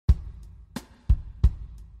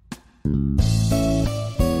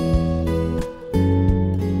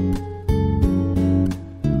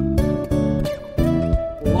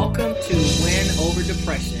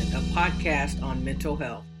podcast on mental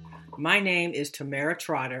health. My name is Tamara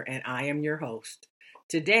Trotter, and I am your host.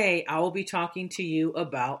 Today, I will be talking to you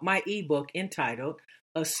about my ebook entitled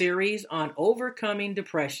A Series on Overcoming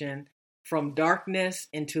Depression from Darkness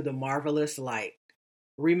into the Marvelous Light.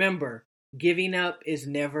 Remember, giving up is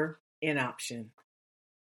never an option.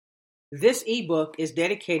 This ebook is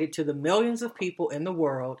dedicated to the millions of people in the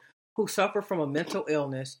world who suffer from a mental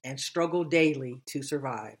illness and struggle daily to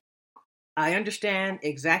survive. I understand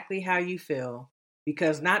exactly how you feel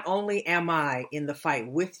because not only am I in the fight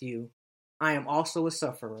with you, I am also a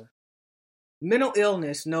sufferer. Mental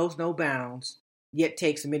illness knows no bounds, yet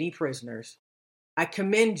takes many prisoners. I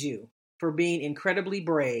commend you for being incredibly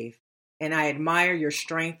brave, and I admire your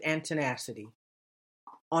strength and tenacity.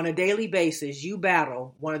 On a daily basis, you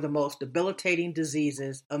battle one of the most debilitating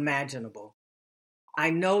diseases imaginable.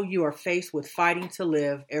 I know you are faced with fighting to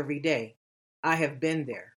live every day. I have been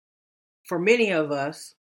there. For many of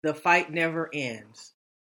us, the fight never ends,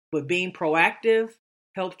 but being proactive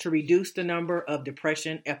helps to reduce the number of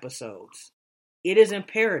depression episodes. It is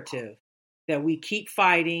imperative that we keep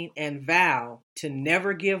fighting and vow to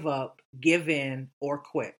never give up, give in, or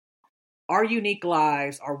quit. Our unique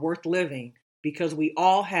lives are worth living because we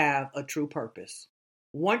all have a true purpose.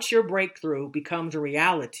 Once your breakthrough becomes a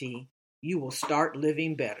reality, you will start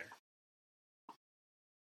living better.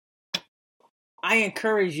 I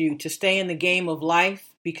encourage you to stay in the game of life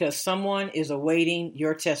because someone is awaiting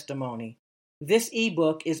your testimony. This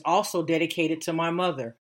ebook is also dedicated to my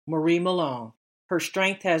mother, Marie Malone. Her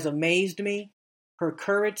strength has amazed me, her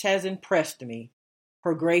courage has impressed me,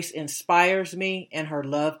 her grace inspires me, and her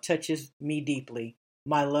love touches me deeply.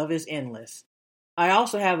 My love is endless. I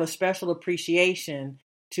also have a special appreciation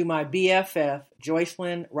to my BFF,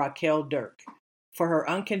 Joycelyn Raquel Dirk, for her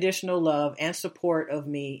unconditional love and support of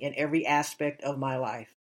me in every aspect of my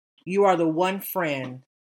life. You are the one friend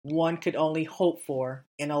one could only hope for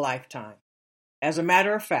in a lifetime. As a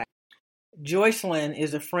matter of fact, Joycelyn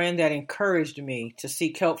is a friend that encouraged me to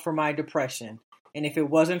seek help for my depression, and if it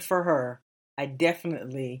wasn't for her, I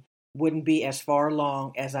definitely wouldn't be as far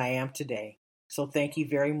along as I am today. So thank you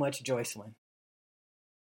very much, Joycelyn.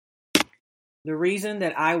 The reason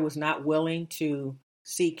that I was not willing to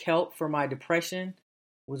seek help for my depression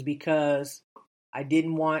was because I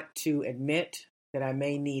didn't want to admit that I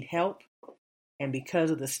may need help. And because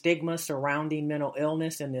of the stigma surrounding mental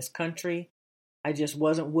illness in this country, I just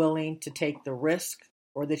wasn't willing to take the risk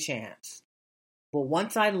or the chance. But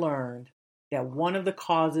once I learned that one of the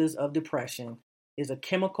causes of depression is a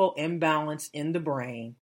chemical imbalance in the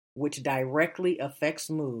brain, which directly affects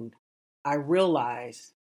mood, I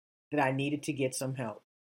realized that I needed to get some help.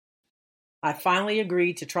 I finally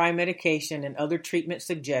agreed to try medication and other treatment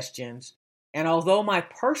suggestions, and although my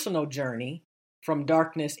personal journey from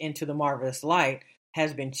darkness into the marvelous light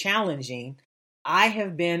has been challenging, I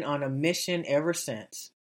have been on a mission ever since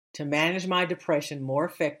to manage my depression more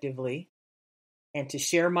effectively and to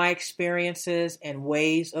share my experiences and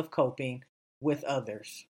ways of coping with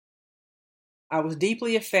others. I was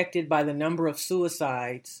deeply affected by the number of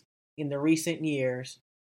suicides in the recent years,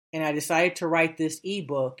 and I decided to write this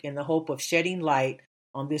ebook in the hope of shedding light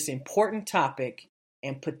on this important topic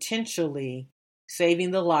and potentially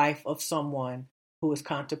saving the life of someone who is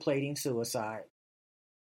contemplating suicide.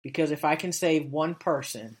 Because if I can save one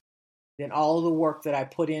person, then all of the work that I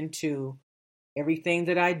put into everything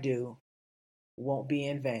that I do won't be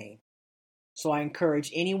in vain. So I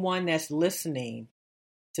encourage anyone that's listening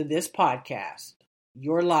to this podcast,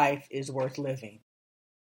 your life is worth living.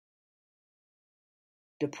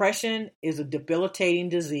 Depression is a debilitating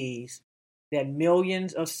disease that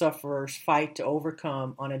millions of sufferers fight to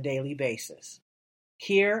overcome on a daily basis.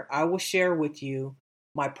 Here, I will share with you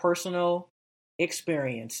my personal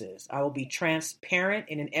experiences. I will be transparent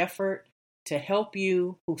in an effort to help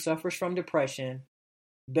you who suffers from depression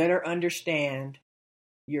better understand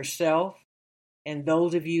yourself and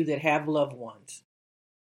those of you that have loved ones.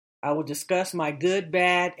 I will discuss my good,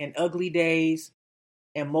 bad, and ugly days,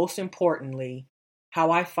 and most importantly, how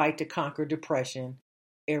I fight to conquer depression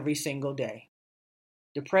every single day.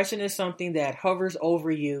 Depression is something that hovers over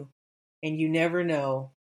you, and you never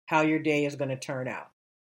know how your day is going to turn out.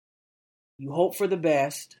 You hope for the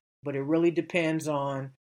best, but it really depends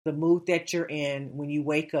on the mood that you're in when you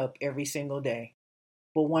wake up every single day.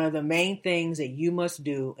 But one of the main things that you must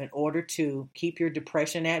do in order to keep your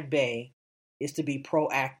depression at bay is to be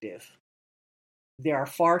proactive. There are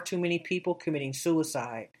far too many people committing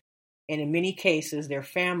suicide, and in many cases, their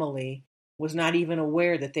family was not even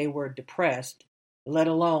aware that they were depressed, let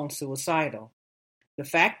alone suicidal. The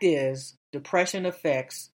fact is, depression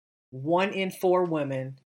affects 1 in 4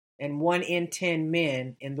 women and 1 in 10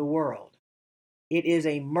 men in the world. It is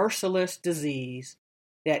a merciless disease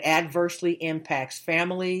that adversely impacts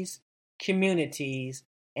families, communities,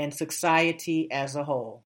 and society as a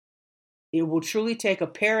whole. It will truly take a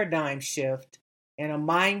paradigm shift and a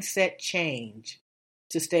mindset change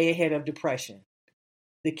to stay ahead of depression.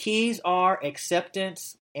 The keys are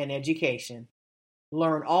acceptance and education.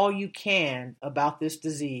 Learn all you can about this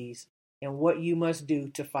disease and what you must do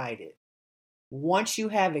to fight it. Once you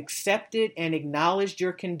have accepted and acknowledged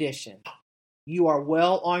your condition, you are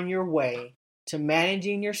well on your way to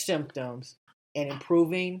managing your symptoms and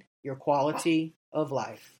improving your quality of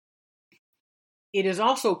life. It is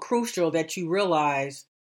also crucial that you realize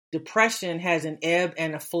depression has an ebb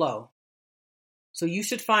and a flow. So you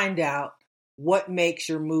should find out what makes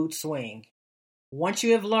your mood swing. Once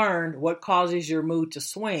you have learned what causes your mood to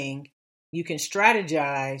swing, you can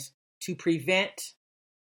strategize to prevent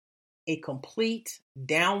a complete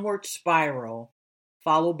downward spiral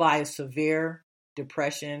followed by a severe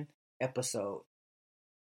depression episode.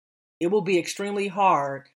 It will be extremely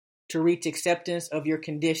hard to reach acceptance of your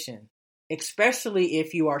condition, especially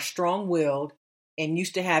if you are strong-willed and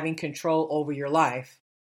used to having control over your life,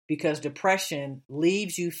 because depression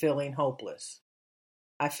leaves you feeling hopeless.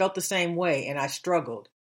 I felt the same way, and I struggled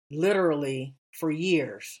literally for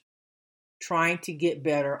years trying to get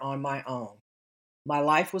better on my own. My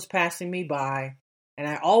life was passing me by, and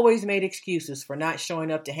I always made excuses for not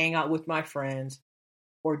showing up to hang out with my friends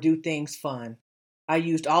or do things fun. I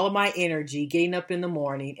used all of my energy getting up in the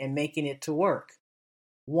morning and making it to work.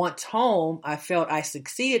 Once home, I felt I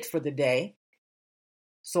succeeded for the day,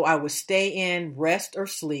 so I would stay in, rest or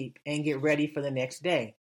sleep, and get ready for the next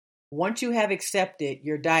day. Once you have accepted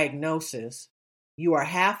your diagnosis, you are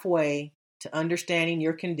halfway to understanding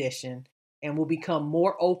your condition and will become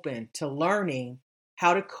more open to learning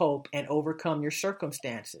how to cope and overcome your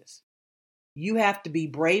circumstances. You have to be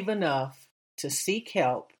brave enough to seek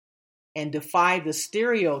help and defy the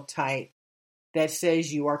stereotype that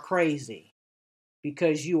says you are crazy,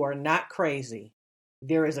 because you are not crazy.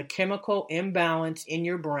 There is a chemical imbalance in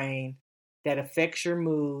your brain that affects your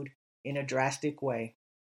mood in a drastic way.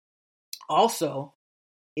 Also,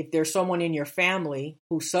 if there's someone in your family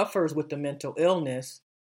who suffers with the mental illness,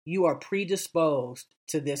 you are predisposed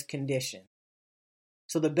to this condition.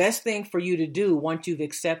 So the best thing for you to do once you've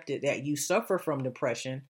accepted that you suffer from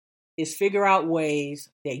depression is figure out ways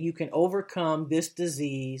that you can overcome this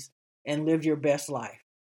disease and live your best life,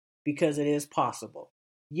 because it is possible.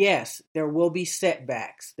 Yes, there will be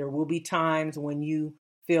setbacks. There will be times when you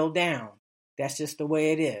feel down. That's just the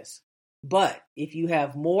way it is. But if you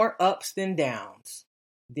have more ups than downs,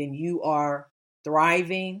 then you are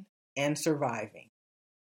thriving and surviving.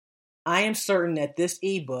 I am certain that this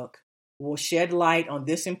ebook will shed light on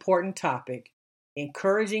this important topic,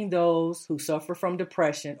 encouraging those who suffer from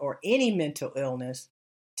depression or any mental illness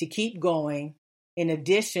to keep going, in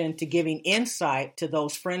addition to giving insight to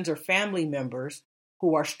those friends or family members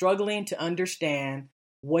who are struggling to understand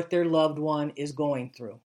what their loved one is going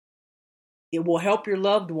through. It will help your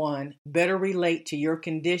loved one better relate to your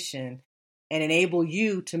condition and enable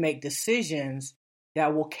you to make decisions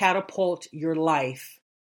that will catapult your life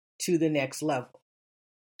to the next level.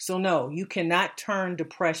 So no, you cannot turn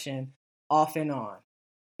depression off and on.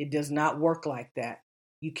 It does not work like that.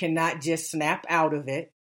 You cannot just snap out of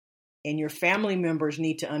it. And your family members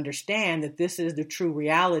need to understand that this is the true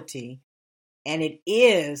reality. And it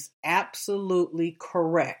is absolutely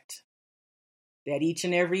correct that each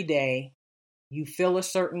and every day you feel a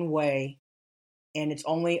certain way, and it's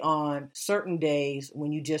only on certain days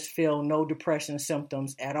when you just feel no depression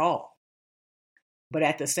symptoms at all. But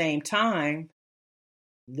at the same time,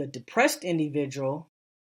 the depressed individual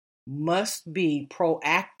must be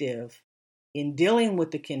proactive in dealing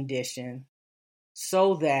with the condition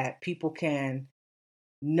so that people can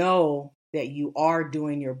know that you are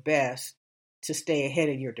doing your best to stay ahead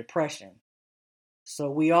of your depression. So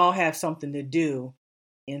we all have something to do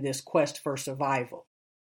in this quest for survival.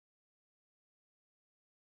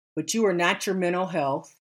 But you are not your mental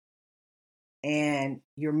health, and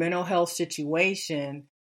your mental health situation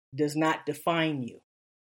does not define you.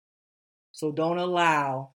 So don't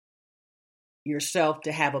allow yourself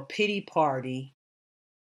to have a pity party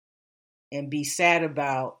and be sad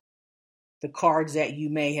about the cards that you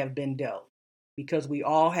may have been dealt, because we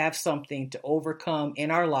all have something to overcome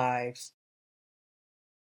in our lives.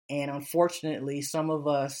 And unfortunately, some of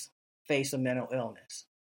us face a mental illness.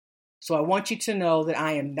 So I want you to know that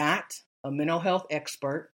I am not a mental health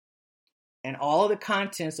expert, and all of the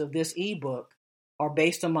contents of this ebook are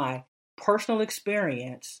based on my personal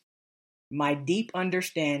experience, my deep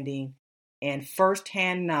understanding, and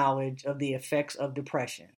firsthand knowledge of the effects of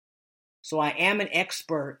depression. So I am an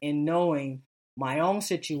expert in knowing my own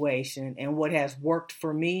situation and what has worked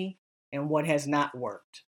for me and what has not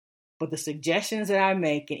worked. But the suggestions that I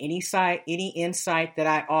make and any insight that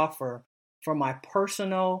I offer from my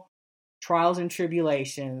personal trials and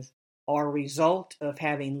tribulations are a result of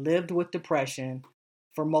having lived with depression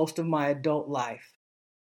for most of my adult life.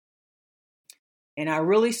 And I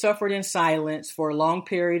really suffered in silence for a long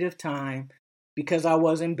period of time because I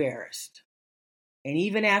was embarrassed. And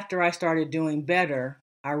even after I started doing better,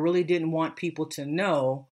 I really didn't want people to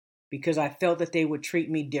know because I felt that they would treat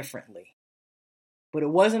me differently. But it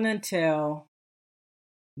wasn't until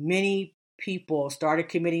many people started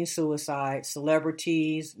committing suicide,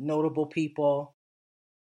 celebrities, notable people,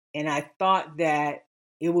 and I thought that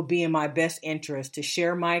it would be in my best interest to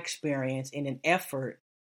share my experience in an effort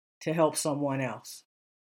to help someone else.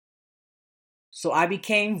 So I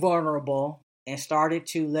became vulnerable and started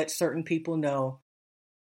to let certain people know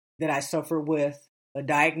that I suffered with a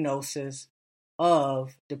diagnosis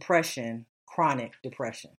of depression, chronic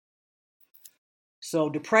depression. So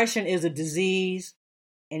depression is a disease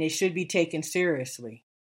and it should be taken seriously.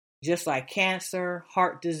 Just like cancer,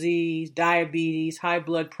 heart disease, diabetes, high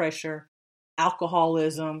blood pressure,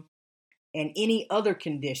 alcoholism, and any other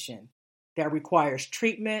condition that requires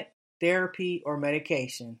treatment, therapy, or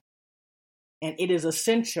medication. And it is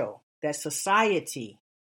essential that society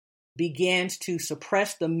begins to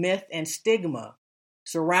suppress the myth and stigma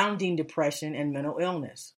surrounding depression and mental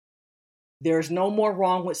illness. There is no more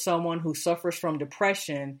wrong with someone who suffers from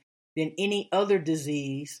depression than any other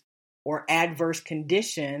disease or adverse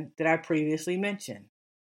condition that I previously mentioned.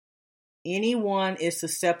 Anyone is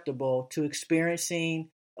susceptible to experiencing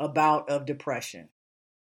a bout of depression.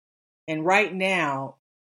 And right now,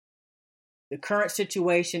 the current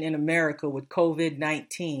situation in America with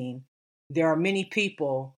COVID-19, there are many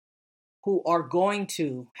people who are going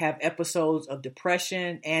to have episodes of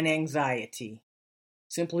depression and anxiety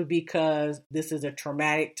simply because this is a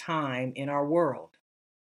traumatic time in our world.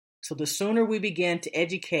 So the sooner we begin to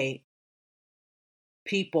educate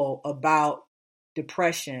people about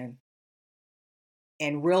depression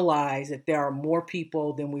and realize that there are more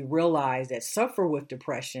people than we realize that suffer with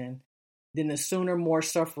depression, then the sooner more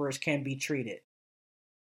sufferers can be treated.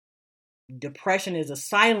 Depression is a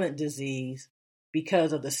silent disease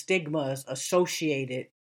because of the stigmas associated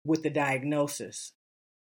with the diagnosis.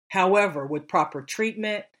 However, with proper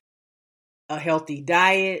treatment, a healthy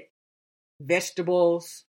diet,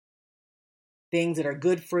 vegetables, things that are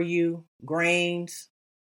good for you, grains,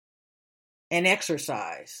 and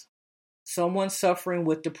exercise, someone suffering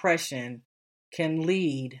with depression can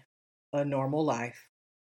lead a normal life,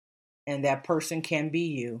 and that person can be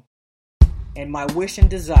you. And my wish and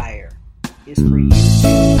desire is for you to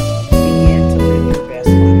begin to live your best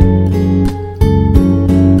life.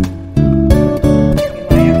 In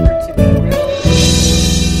my effort to be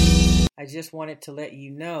real, I just wanted to let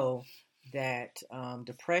you know that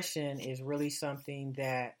depression is really something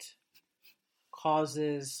that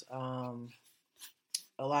causes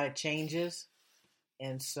a lot of changes.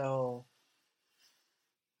 And so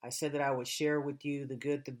I said that I would share with you the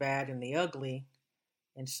good, the bad, and the ugly.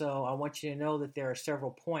 And so I want you to know that there are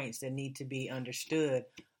several points that need to be understood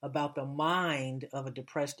about the mind of a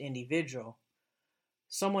depressed individual.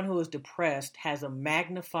 Someone who is depressed has a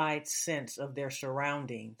magnified sense of their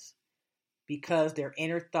surroundings because their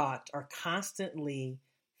inner thoughts are constantly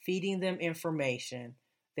feeding them information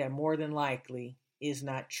that more than likely is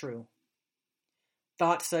not true.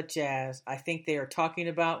 Thoughts such as, I think they are talking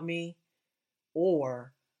about me,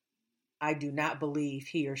 or I do not believe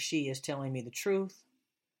he or she is telling me the truth,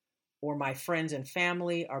 or my friends and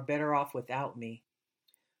family are better off without me.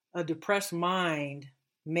 A depressed mind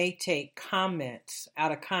may take comments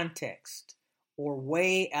out of context or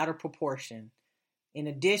way out of proportion. In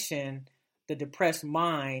addition, the depressed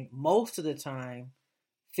mind, most of the time,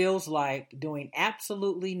 feels like doing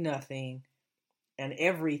absolutely nothing and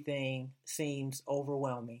everything seems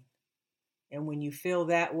overwhelming. And when you feel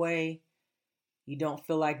that way, you don't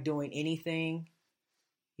feel like doing anything.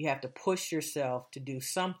 You have to push yourself to do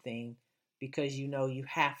something because you know you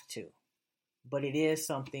have to. But it is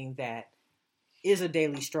something that is a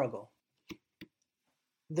daily struggle.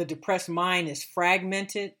 The depressed mind is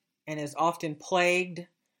fragmented and is often plagued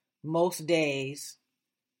most days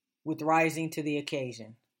with rising to the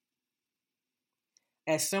occasion.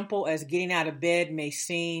 As simple as getting out of bed may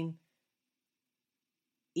seem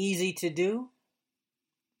easy to do,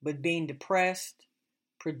 but being depressed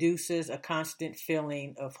produces a constant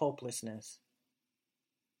feeling of hopelessness.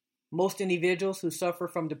 Most individuals who suffer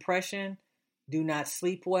from depression do not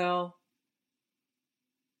sleep well,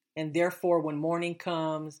 and therefore when morning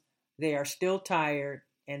comes, they are still tired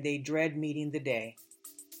and they dread meeting the day.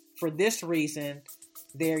 For this reason,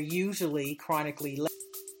 they're usually chronically late.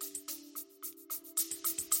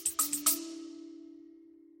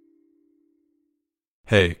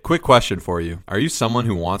 Hey, quick question for you. Are you someone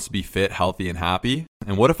who wants to be fit, healthy, and happy?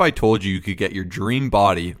 And what if I told you you could get your dream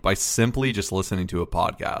body by simply just listening to a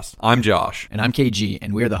podcast? I'm Josh. And I'm KG,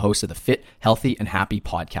 and we're the hosts of the Fit, Healthy, and Happy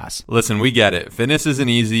podcast. Listen, we get it. Fitness isn't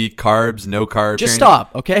easy. Carbs, no carbs. Just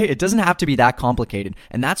stop, okay? It doesn't have to be that complicated.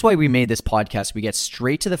 And that's why we made this podcast. We get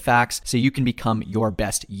straight to the facts so you can become your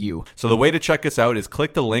best you. So the way to check us out is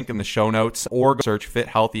click the link in the show notes or search Fit,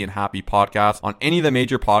 Healthy, and Happy podcast on any of the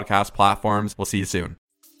major podcast platforms. We'll see you soon.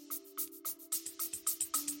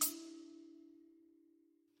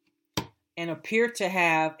 And appear to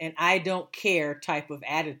have an I don't care type of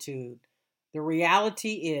attitude. The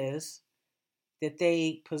reality is that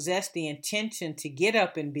they possess the intention to get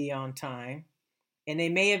up and be on time, and they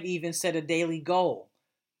may have even set a daily goal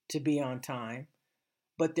to be on time,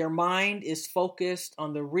 but their mind is focused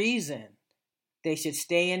on the reason they should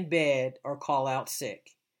stay in bed or call out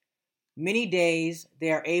sick. Many days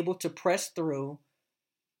they are able to press through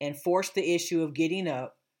and force the issue of getting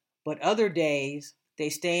up, but other days they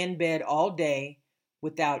stay in bed all day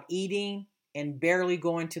without eating and barely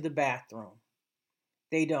going to the bathroom.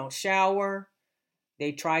 They don't shower.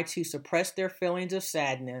 They try to suppress their feelings of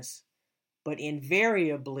sadness, but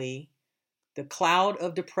invariably, the cloud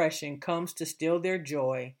of depression comes to steal their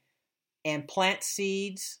joy and plant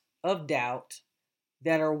seeds of doubt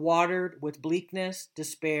that are watered with bleakness,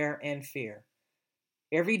 despair, and fear.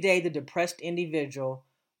 Every day, the depressed individual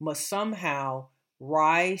must somehow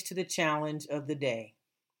rise to the challenge of the day.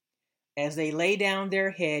 As they lay down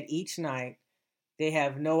their head each night, they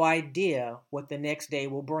have no idea what the next day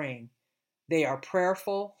will bring. They are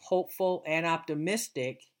prayerful, hopeful, and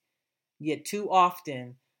optimistic, yet too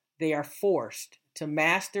often they are forced to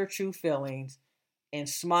mask their true feelings and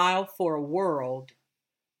smile for a world,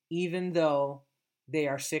 even though they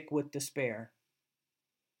are sick with despair.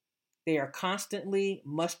 They are constantly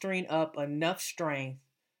mustering up enough strength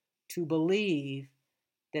to believe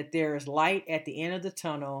that there is light at the end of the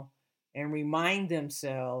tunnel and remind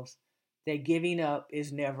themselves that giving up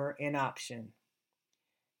is never an option.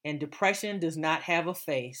 And depression does not have a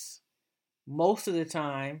face. Most of the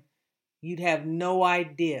time, you'd have no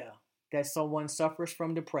idea that someone suffers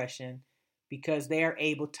from depression because they are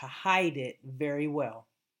able to hide it very well.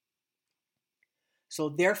 So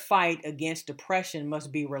their fight against depression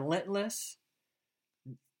must be relentless.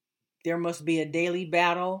 There must be a daily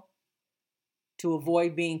battle to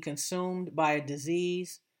avoid being consumed by a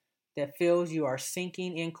disease that feels you are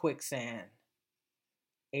sinking in quicksand.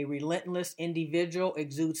 A relentless individual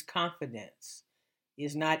exudes confidence,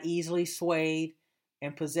 is not easily swayed,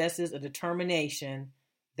 and possesses a determination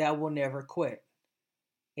that will never quit.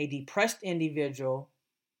 A depressed individual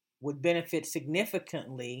would benefit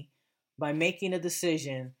significantly by making a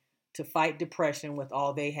decision to fight depression with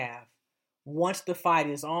all they have. Once the fight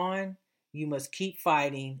is on, you must keep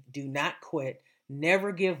fighting, do not quit,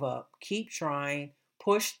 never give up, keep trying,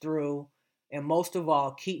 push through, and most of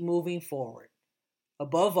all, keep moving forward.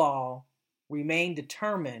 Above all, remain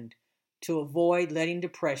determined to avoid letting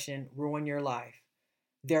depression ruin your life.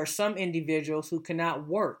 There are some individuals who cannot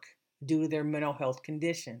work due to their mental health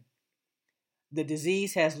condition. The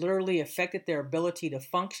disease has literally affected their ability to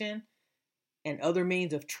function, and other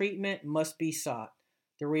means of treatment must be sought.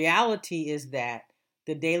 The reality is that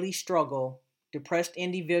the daily struggle depressed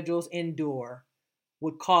individuals endure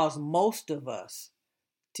would cause most of us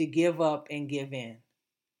to give up and give in.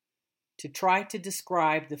 To try to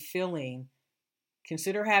describe the feeling,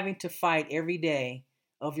 consider having to fight every day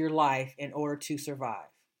of your life in order to survive.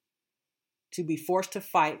 To be forced to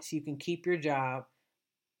fight so you can keep your job,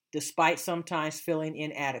 despite sometimes feeling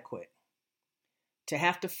inadequate. To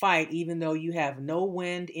have to fight even though you have no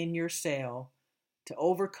wind in your sail, to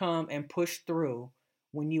overcome and push through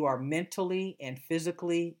when you are mentally and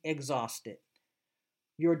physically exhausted.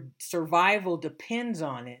 Your survival depends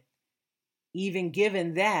on it. Even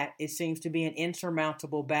given that, it seems to be an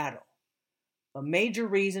insurmountable battle. A major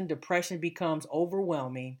reason depression becomes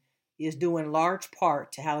overwhelming is due in large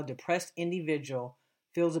part to how a depressed individual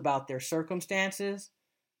feels about their circumstances,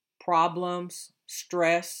 problems,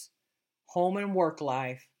 stress, home and work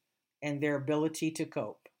life, and their ability to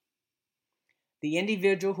cope. The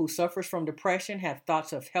individual who suffers from depression have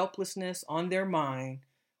thoughts of helplessness on their mind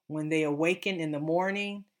when they awaken in the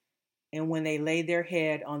morning and when they lay their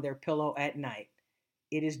head on their pillow at night.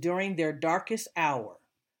 It is during their darkest hour,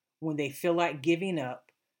 when they feel like giving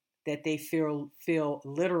up, that they feel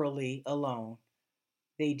literally alone.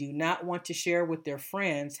 They do not want to share with their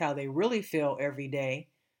friends how they really feel every day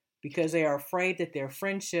because they are afraid that their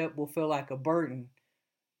friendship will feel like a burden.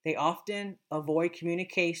 They often avoid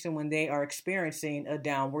communication when they are experiencing a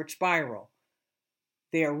downward spiral.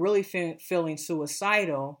 They are really feeling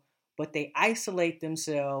suicidal, but they isolate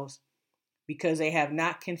themselves because they have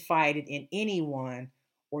not confided in anyone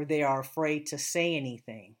or they are afraid to say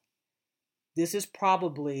anything. This is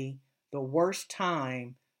probably the worst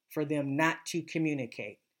time for them not to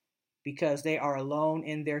communicate because they are alone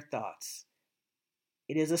in their thoughts.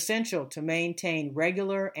 It is essential to maintain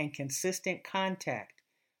regular and consistent contact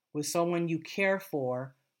with someone you care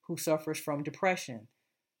for who suffers from depression.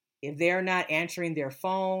 If they are not answering their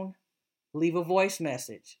phone, leave a voice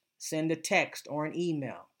message, send a text or an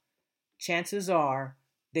email. Chances are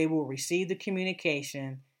they will receive the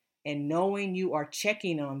communication, and knowing you are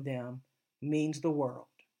checking on them means the world.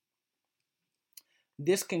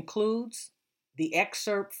 This concludes the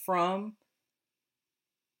excerpt from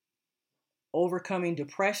Overcoming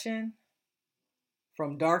Depression,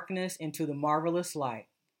 From Darkness into the Marvelous Light.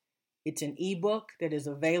 It's an ebook that is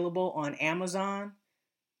available on Amazon.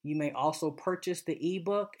 You may also purchase the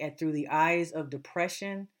ebook at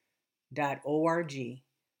throughtheeyesofdepression.org.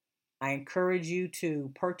 I encourage you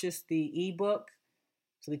to purchase the ebook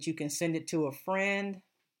so that you can send it to a friend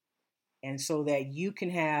and so that you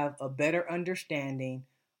can have a better understanding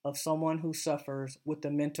of someone who suffers with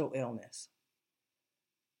a mental illness.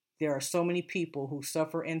 There are so many people who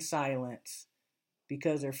suffer in silence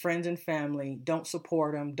because their friends and family don't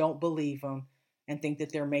support them, don't believe them, and think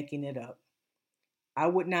that they're making it up. I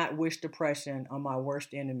would not wish depression on my worst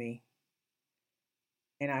enemy.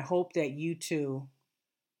 And I hope that you too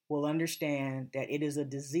will understand that it is a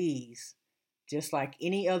disease, just like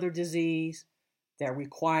any other disease, that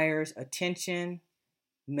requires attention,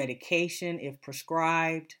 medication if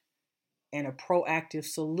prescribed, and a proactive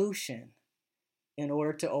solution in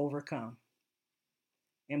order to overcome.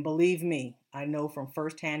 And believe me, I know from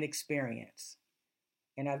firsthand experience.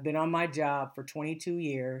 And I've been on my job for 22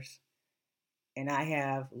 years, and I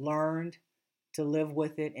have learned to live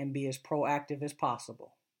with it and be as proactive as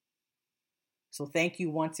possible. So thank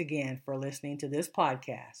you once again for listening to this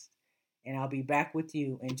podcast, and I'll be back with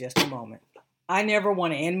you in just a moment. I never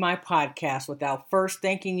want to end my podcast without first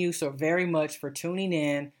thanking you so very much for tuning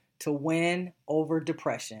in to Win Over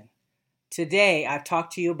Depression. Today, I've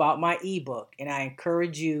talked to you about my ebook, and I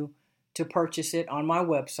encourage you to purchase it on my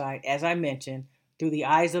website, as I mentioned, through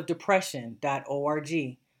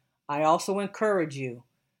throughtheeyesofdepression.org. I also encourage you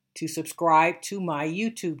to subscribe to my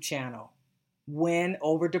YouTube channel, Win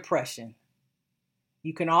Over Depression.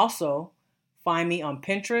 You can also find me on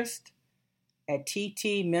Pinterest at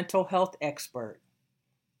TT Mental Health Expert.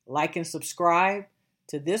 Like and subscribe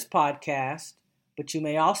to this podcast, but you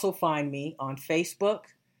may also find me on Facebook.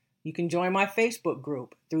 You can join my Facebook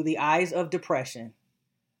group, Through the Eyes of Depression.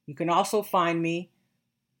 You can also find me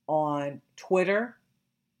on Twitter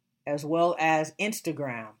as well as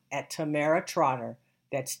Instagram at Tamara Trotter.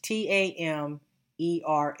 That's Tamera.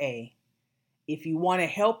 If you want to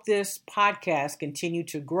help this podcast continue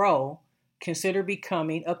to grow, consider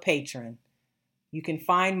becoming a patron. You can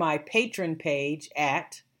find my patron page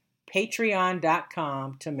at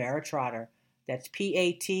patreon.com Tamara Trotter. That's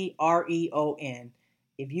Patreon.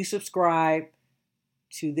 If you subscribe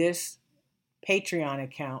to this Patreon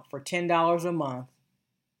account for $10 a month,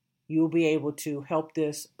 you'll be able to help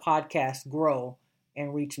this podcast grow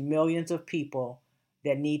and reach millions of people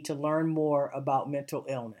that need to learn more about mental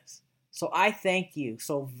illness. So I thank you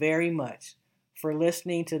so very much for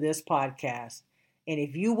listening to this podcast. And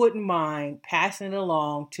if you wouldn't mind passing it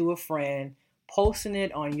along to a friend, posting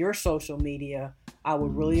it on your social media, I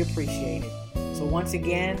would really appreciate it. So once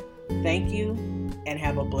again, thank you and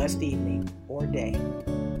have a blessed evening or day.